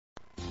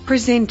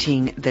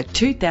Presenting the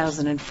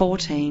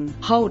 2014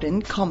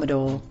 Holden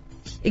Commodore.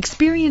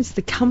 Experience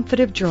the comfort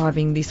of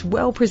driving this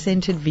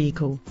well-presented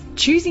vehicle.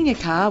 Choosing a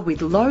car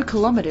with low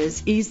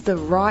kilometres is the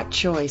right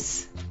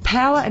choice.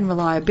 Power and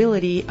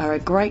reliability are a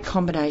great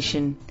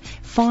combination.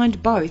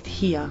 Find both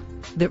here.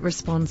 That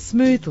responds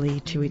smoothly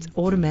to its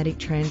automatic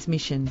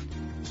transmission.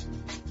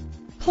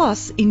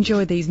 Plus,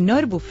 enjoy these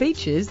notable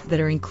features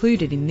that are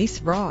included in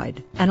this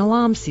ride: an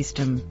alarm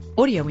system,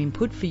 audio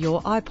input for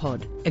your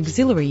iPod,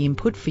 auxiliary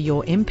input for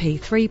your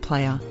MP3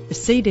 player, a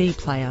CD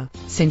player,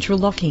 central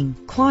locking,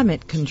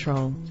 climate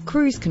control,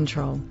 cruise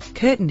control,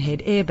 curtain head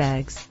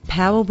airbags,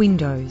 power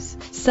windows,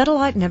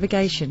 satellite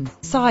navigation,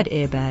 side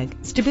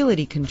airbag,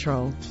 stability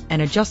control,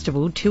 an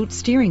adjustable tilt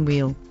steering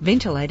wheel,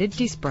 ventilated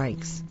disc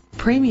brakes.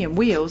 Premium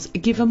wheels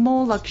give a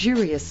more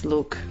luxurious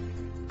look.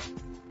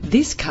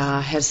 This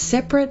car has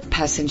separate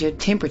passenger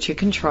temperature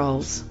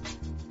controls.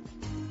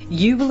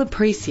 You will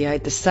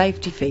appreciate the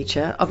safety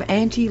feature of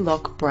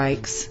anti-lock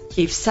brakes.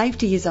 If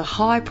safety is a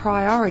high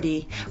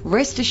priority,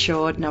 rest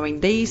assured knowing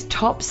these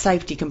top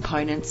safety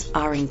components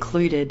are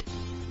included.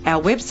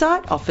 Our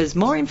website offers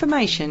more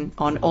information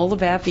on all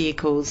of our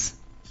vehicles.